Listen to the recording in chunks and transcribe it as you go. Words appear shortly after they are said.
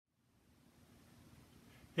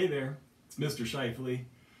Hey there, it's Mr. Shifley.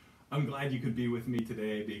 I'm glad you could be with me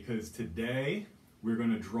today because today we're going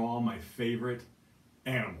to draw my favorite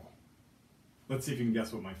animal. Let's see if you can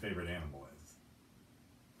guess what my favorite animal is.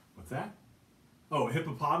 What's that? Oh, a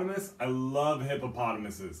hippopotamus? I love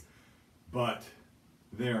hippopotamuses, but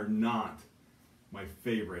they're not my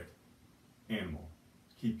favorite animal.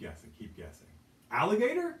 Keep guessing, keep guessing.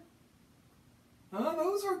 Alligator?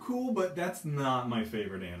 Those are cool, but that's not my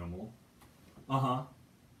favorite animal.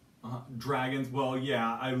 Dragons, well,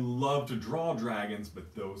 yeah, I love to draw dragons,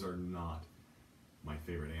 but those are not my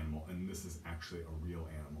favorite animal, and this is actually a real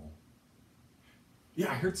animal.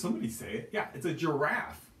 Yeah, I heard somebody say it. Yeah, it's a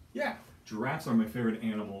giraffe. Yeah, giraffes are my favorite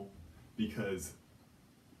animal because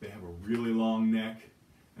they have a really long neck,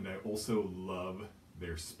 and I also love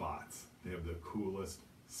their spots. They have the coolest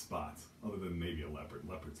spots, other than maybe a leopard.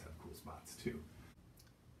 Leopards have cool spots too.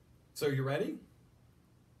 So you ready?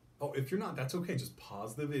 Oh, if you're not, that's okay. Just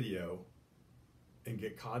pause the video and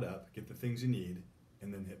get caught up, get the things you need,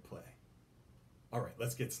 and then hit play. All right,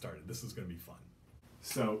 let's get started. This is going to be fun.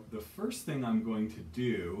 So the first thing I'm going to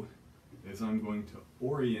do is I'm going to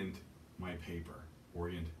orient my paper.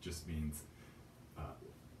 Orient just means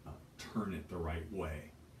turn it the right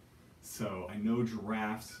way. So I know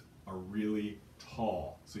giraffes are really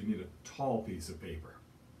tall, so you need a tall piece of paper.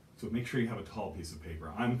 So make sure you have a tall piece of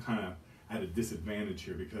paper. I'm kind of at a disadvantage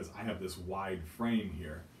here because I have this wide frame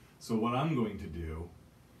here. So what I'm going to do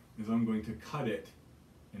is I'm going to cut it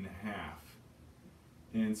in half.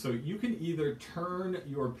 And so you can either turn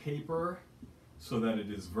your paper so that it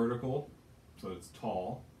is vertical, so it's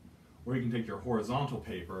tall, or you can take your horizontal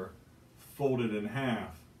paper, fold it in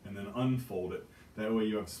half, and then unfold it. That way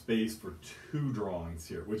you have space for two drawings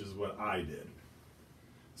here, which is what I did.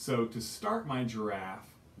 So to start my giraffe,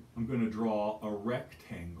 I'm going to draw a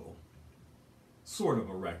rectangle, sort of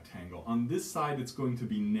a rectangle. On this side it's going to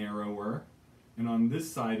be narrower, and on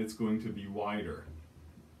this side it's going to be wider.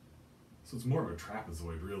 So it's more of a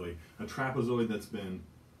trapezoid, really. A trapezoid that's been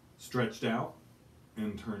stretched out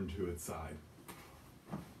and turned to its side.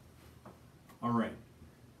 All right,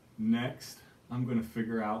 next I'm going to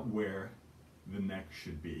figure out where the neck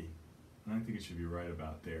should be. And I think it should be right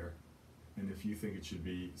about there. And if you think it should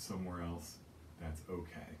be somewhere else, that's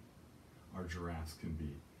okay. Our giraffes can be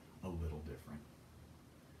a little different.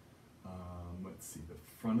 Let's see, the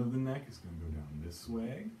front of the neck is going to go down this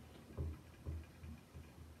way.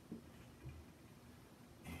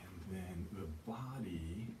 And then the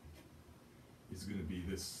body is going to be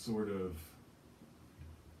this sort of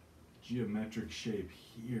geometric shape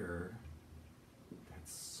here.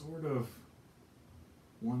 That's sort of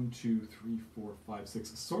 1, 2, 3, 4, 5, 6,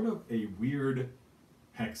 sort of a weird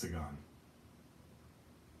hexagon.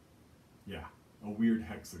 Yeah, a weird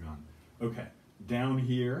hexagon. Okay, down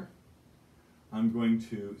here, I'm going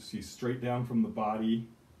to see straight down from the body.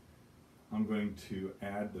 I'm going to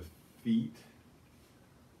add the feet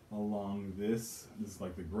along this. This is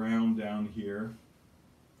like the ground down here.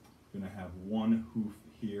 I'm going to have one hoof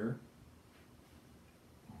here.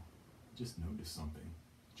 Oh, just noticed something.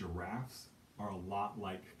 Giraffes are a lot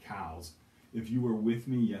like cows. If you were with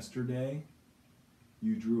me yesterday,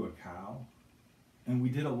 you drew a cow, and we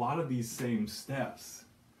did a lot of these same steps.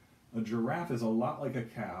 A giraffe is a lot like a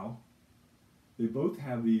cow. They both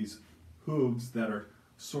have these hooves that are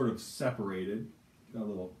sort of separated. Got a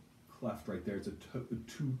little cleft right there. It's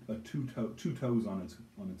two toes on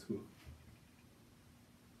its hoof.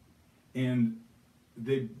 And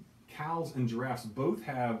cows and giraffes both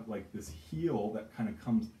have like this heel that kind of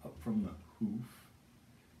comes up from the hoof.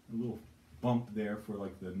 A little bump there for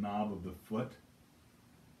like the knob of the foot.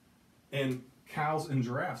 And cows and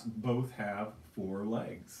giraffes both have 4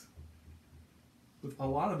 legs. With a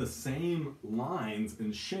lot of the same lines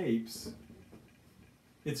and shapes,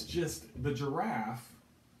 it's just the giraffe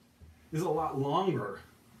is a lot longer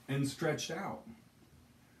and stretched out.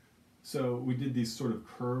 So we did these sort of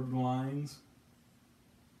curved lines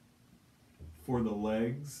for the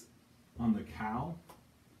legs on the cow.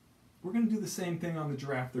 We're going to do the same thing on the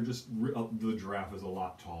giraffe. They're just, the giraffe is a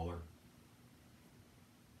lot taller.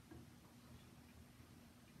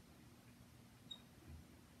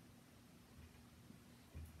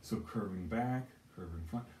 So curving back, curving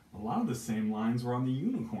front. A lot of the same lines were on the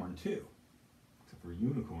unicorn too, except for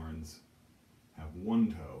unicorns have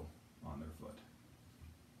 1 toe on their foot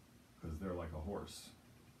because they're like a horse.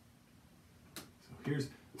 So here's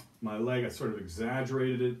my leg. I sort of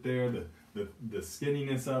exaggerated it there, the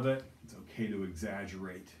skinniness of it. It's okay to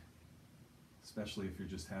exaggerate, especially if you're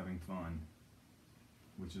just having fun,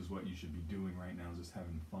 which is what you should be doing right now, just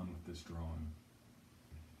having fun with this drawing.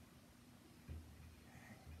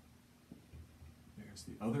 There There's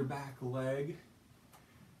the other back leg.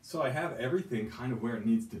 So I have everything kind of where it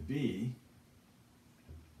needs to be.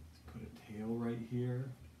 Let's put a tail right here.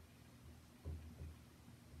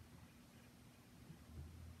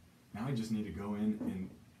 Now I just need to go in and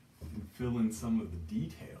fill in some of the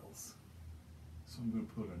details. So I'm going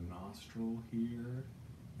to put a nostril here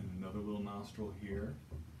and another little nostril here.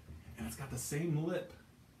 And it's got the same lip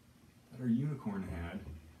that our unicorn had,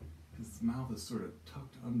 because its mouth is sort of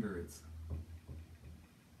tucked under its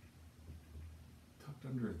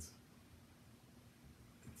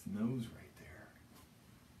nose right there.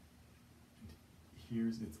 And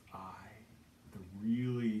here's its eye, with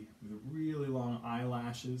really long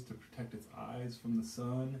eyelashes to protect its eyes from the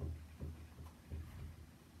sun.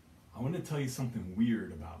 I want to tell you something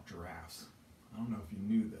weird about giraffes. I don't know if you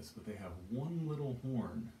knew this, but they have one little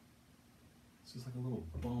horn. It's just like a little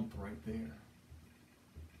bump right there.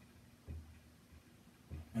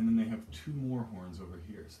 And then they have two more horns over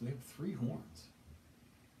here. So they have 3 horns.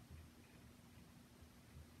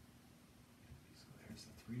 So there's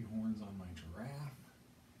the 3 horns on my giraffe.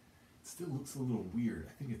 It still looks a little weird.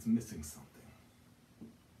 I think it's missing something.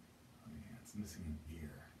 Oh yeah, it's missing an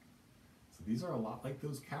ear. So these are a lot like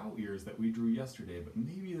those cow ears that we drew yesterday, but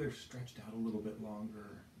maybe they're stretched out a little bit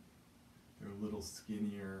longer. They're a little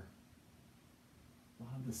skinnier. A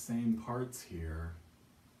lot of the same parts here.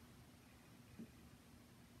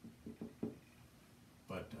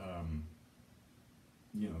 But,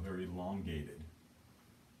 you know, they're elongated.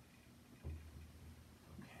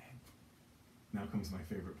 Okay. Now comes my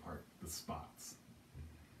favorite part, the spots.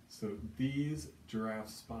 So these giraffe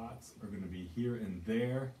spots are going to be here and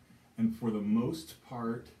there, and for the most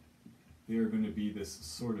part, they are going to be this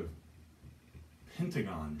sort of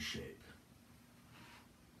pentagon shape.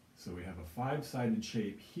 So we have a 5-sided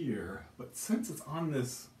shape here, but since it's on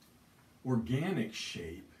this organic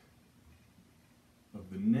shape of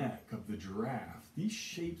the neck of the giraffe, these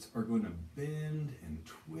shapes are going to bend and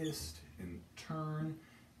twist and turn,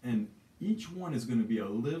 and each one is going to be a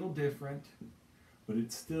little different, but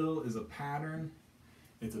it still is a pattern.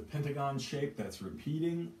 It's a pentagon shape that's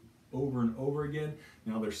repeating over and over again.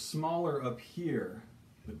 Now they're smaller up here,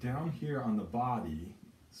 but down here on the body,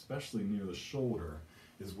 especially near the shoulder,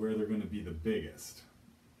 is where they're going to be the biggest.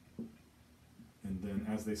 And then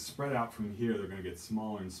as they spread out from here, they're going to get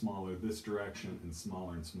smaller and smaller this direction and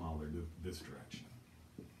smaller this direction.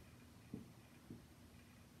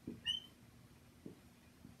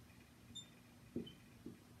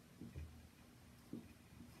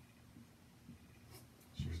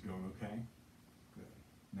 She's going okay? Good.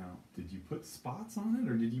 Now, did you put spots on it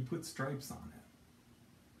or did you put stripes on it?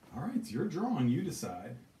 All right, it's your drawing, you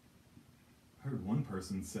decide. I heard one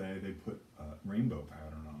person say they put a rainbow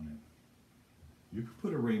pattern on it. You could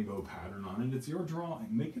put a rainbow pattern on it. It's your drawing.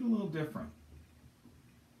 Make it a little different.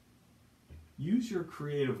 Use your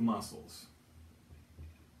creative muscles.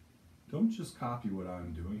 Don't just copy what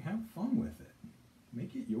I'm doing. Have fun with it.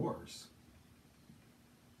 Make it yours.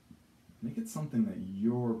 Make it something that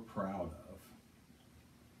you're proud of.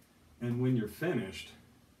 And when you're finished,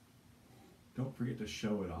 don't forget to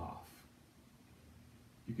show it off.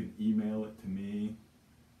 You can email it to me.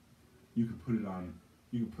 You can put it on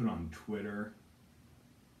Twitter.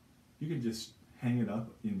 You can just hang it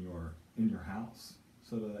up in your house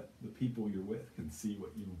so that the people you're with can see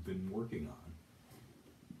what you've been working on.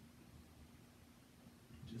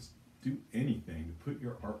 Just do anything to put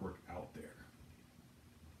your artwork out there.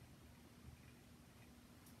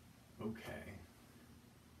 Okay.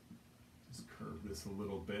 Just curve this a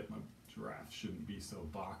little bit. My giraffe shouldn't be so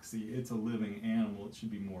boxy. It's a living animal. It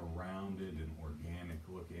should be more rounded and organic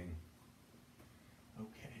looking.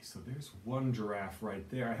 Okay, so there's one giraffe right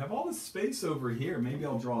there. I have all this space over here. Maybe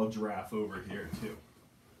I'll draw a giraffe over here too.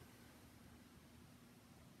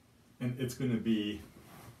 And this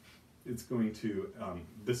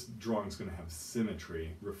drawing's going to have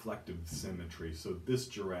symmetry, reflective symmetry. So this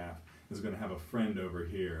giraffe is going to have a friend over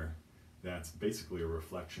here that's basically a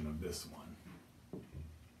reflection of this one.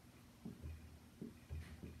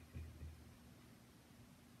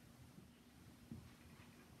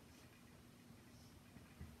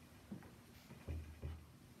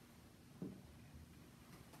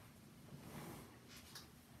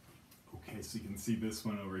 So you can see this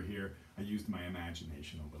one over here. I used my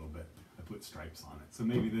imagination a little bit. I put stripes on it. So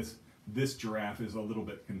maybe this giraffe is a little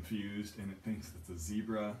bit confused and it thinks it's a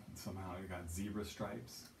zebra. Somehow it got zebra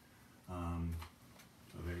stripes.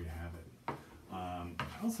 So there you have it.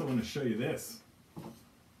 I also want to show you this.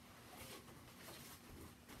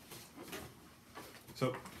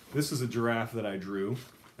 So this is a giraffe that I drew,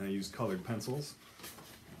 and I used colored pencils.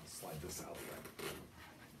 I'll slide this out there.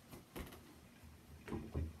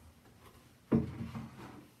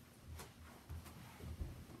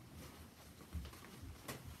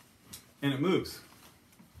 and it moves.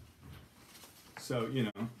 So, you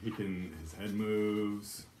know, his head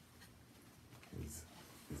moves, his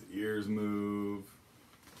ears move,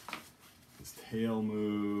 his tail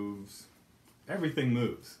moves, everything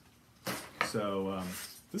moves. So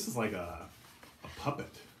this is like a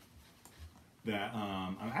puppet that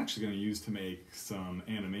I'm actually going to use to make some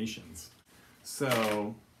animations.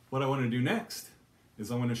 So what I want to do next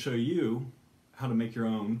is I want to show you how to make your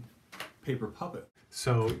own paper puppet.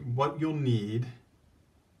 So what you'll need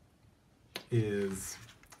is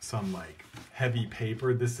some like heavy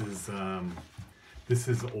paper. This is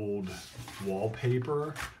old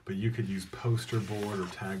wallpaper, but you could use poster board or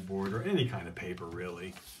tag board or any kind of paper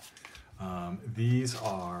really. These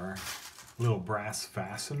are little brass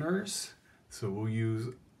fasteners, so we'll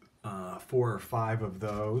use 4 or 5 of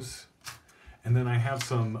those. And then I have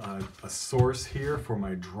a source here for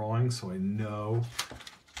my drawing, so I know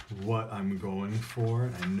what I'm going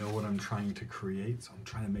for. I know what I'm trying to create. So I'm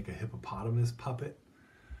trying to make a hippopotamus puppet.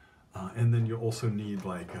 And then you also need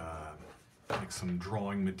like some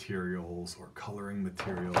drawing materials or coloring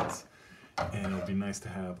materials. And it'll be nice to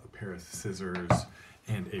have a pair of scissors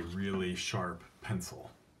and a really sharp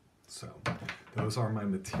pencil. So those are my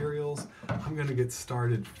materials. I'm going to get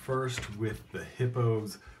started first with the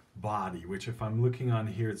hippo's body, which if I'm looking on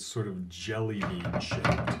here, it's sort of jelly bean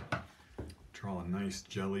shaped. Draw a nice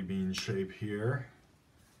jelly bean shape here.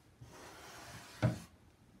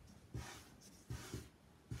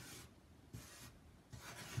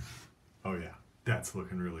 Oh yeah, that's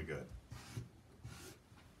looking really good.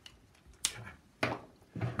 Okay.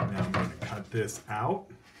 Now I'm going to cut this out.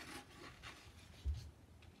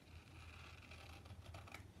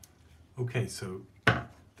 Okay, so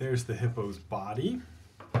there's the hippo's body.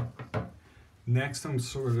 Next, I'm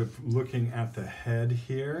sort of looking at the head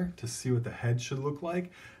here to see what the head should look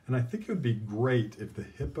like. And I think it would be great if the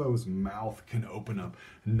hippo's mouth can open up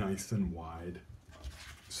nice and wide.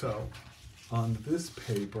 So on this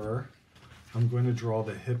paper, I'm going to draw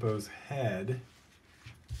the hippo's head.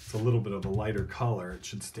 It's a little bit of a lighter color. It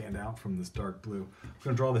should stand out from this dark blue. I'm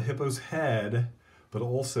going to draw the hippo's head, but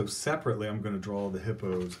also separately, I'm going to draw the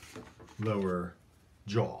hippo's lower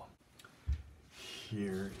jaw.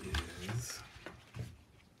 Here is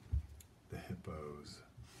the hippo's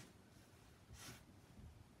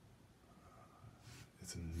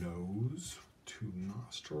it's a nose, 2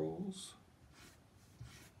 nostrils,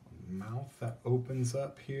 a mouth that opens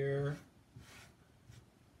up here,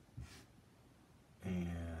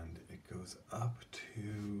 and it goes up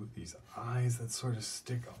to these eyes that sort of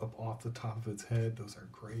stick up off the top of its head. Those are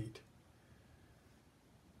great.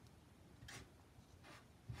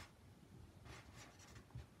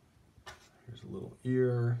 Here's a little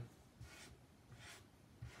ear.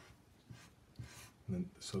 And then,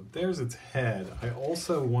 so there's its head. I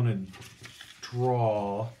also want to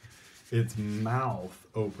draw its mouth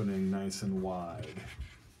opening nice and wide.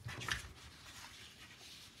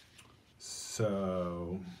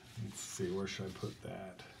 So let's see, where should I put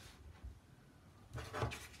that?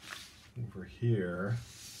 Over here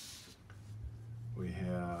we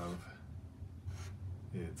have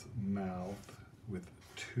its mouth with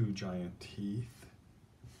 2 giant teeth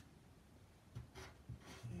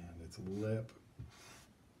and its lip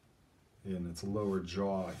and its lower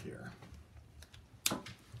jaw here.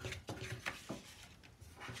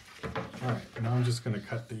 All right, now I'm just going to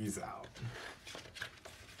cut these out.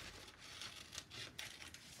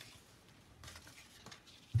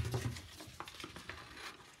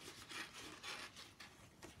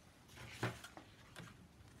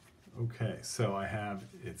 Okay, so I have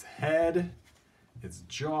its head, its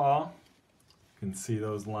jaw. You can see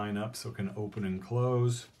those line up so it can open and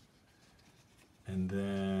close. And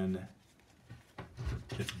then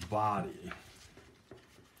its body.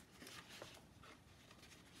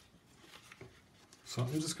 So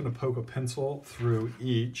I'm just going to poke a pencil through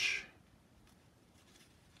each.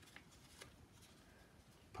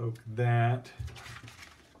 Poke that.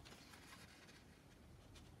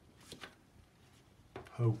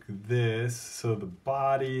 Poke this. So the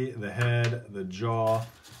body, the head, the jaw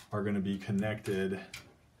are going to be connected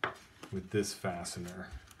with this fastener.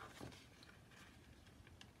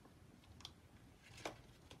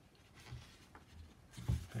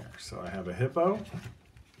 There. So I have a hippo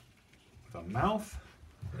with a mouth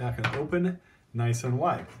that can open nice and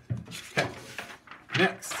wide. Okay.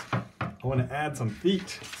 Next, I want to add some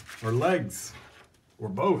feet or legs or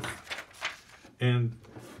both. And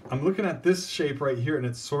I'm looking at this shape right here, and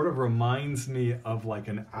it sort of reminds me of like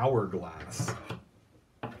an hourglass.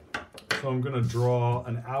 So I'm going to draw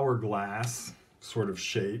an hourglass sort of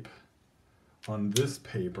shape on this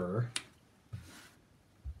paper.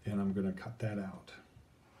 and I'm going to cut that out.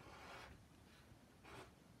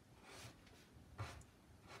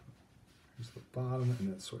 Here's the bottom,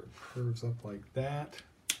 and it sort of curves up like that.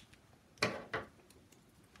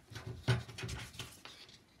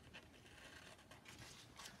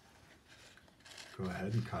 Go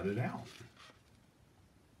ahead and cut it out.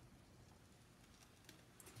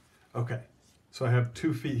 Okay, so I have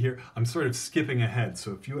 2 feet here. I'm sort of skipping ahead,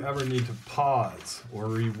 so if you ever need to pause or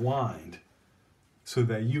rewind so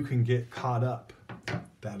that you can get caught up,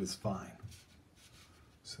 that is fine.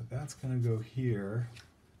 So that's gonna go here,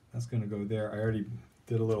 that's gonna go there. I already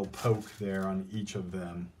did a little poke there on each of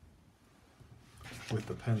them with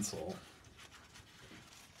the pencil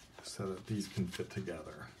so that these can fit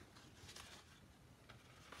together.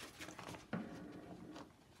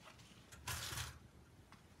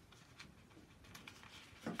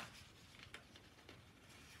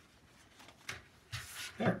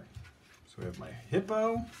 There. So we have my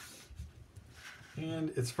hippo and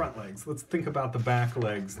its front legs. Let's think about the back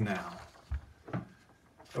legs now.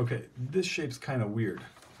 Okay, this shape's kind of weird.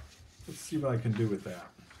 Let's see what I can do with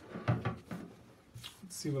that.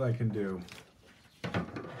 Let's see what I can do.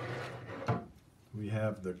 We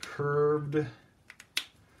have the curved,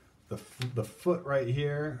 the foot right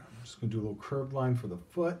here. I'm just gonna do a little curved line for the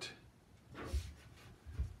foot.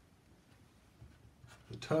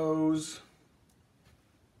 The toes.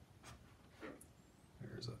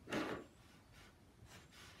 There's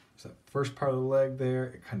that first part of the leg there.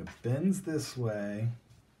 It kind of bends this way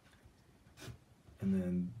and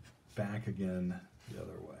then back again the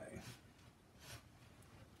other way.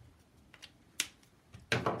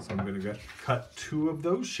 So I'm going to cut 2 of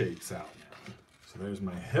those shapes out now. So there's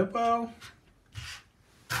my hippo.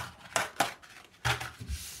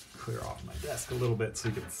 Clear off my desk a little bit so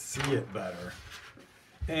you can see it better.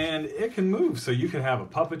 And it can move, so you can have a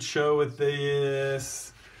puppet show with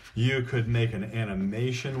this. You could make an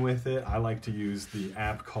animation with it. I like to use the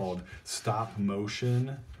app called Stop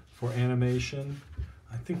Motion for animation.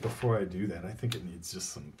 I think before I do that, I think it needs just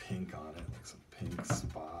some pink on it, like some pink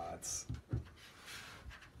spots.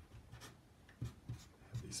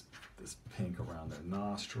 This pink around their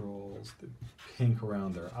nostrils, the pink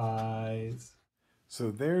around their eyes.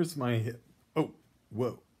 So there's my hip. Oh,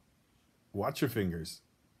 whoa. Watch your fingers.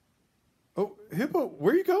 Oh, hippo,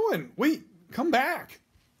 where are you going? Wait, come back.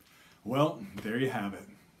 Well, there you have it.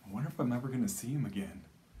 I wonder if I'm ever going to see him again.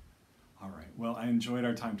 All right, well, I enjoyed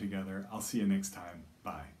our time together. I'll see you next time.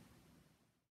 Bye.